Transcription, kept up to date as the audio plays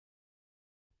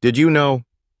Did you know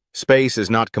space is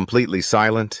not completely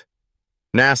silent?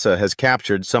 NASA has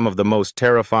captured some of the most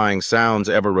terrifying sounds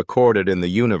ever recorded in the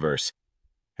universe,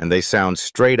 and they sound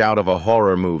straight out of a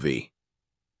horror movie.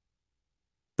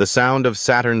 The sound of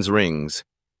Saturn's rings,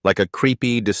 like a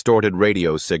creepy, distorted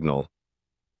radio signal.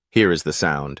 Here is the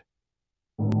sound.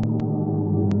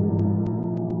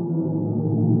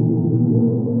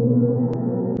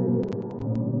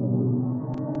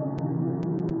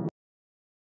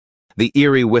 The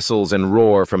eerie whistles and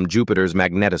roar from Jupiter's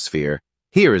magnetosphere.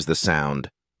 Here is the sound.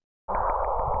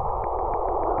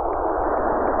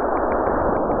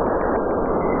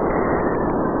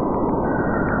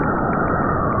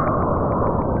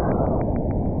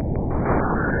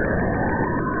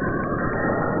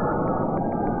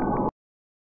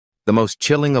 The most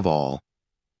chilling of all,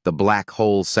 the black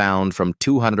hole sound from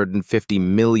 250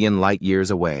 million light-years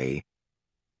away.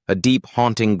 A deep,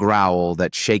 haunting growl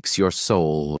that shakes your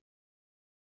soul.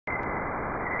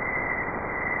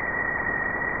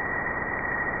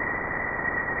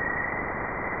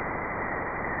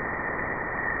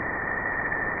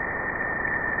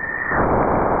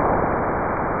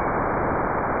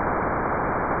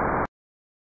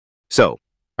 So,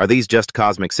 are these just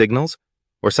cosmic signals?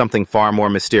 Or something far more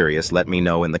mysterious? Let me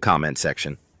know in the comment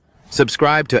section.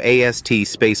 Subscribe to AST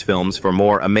Space Films for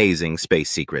more amazing space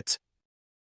secrets.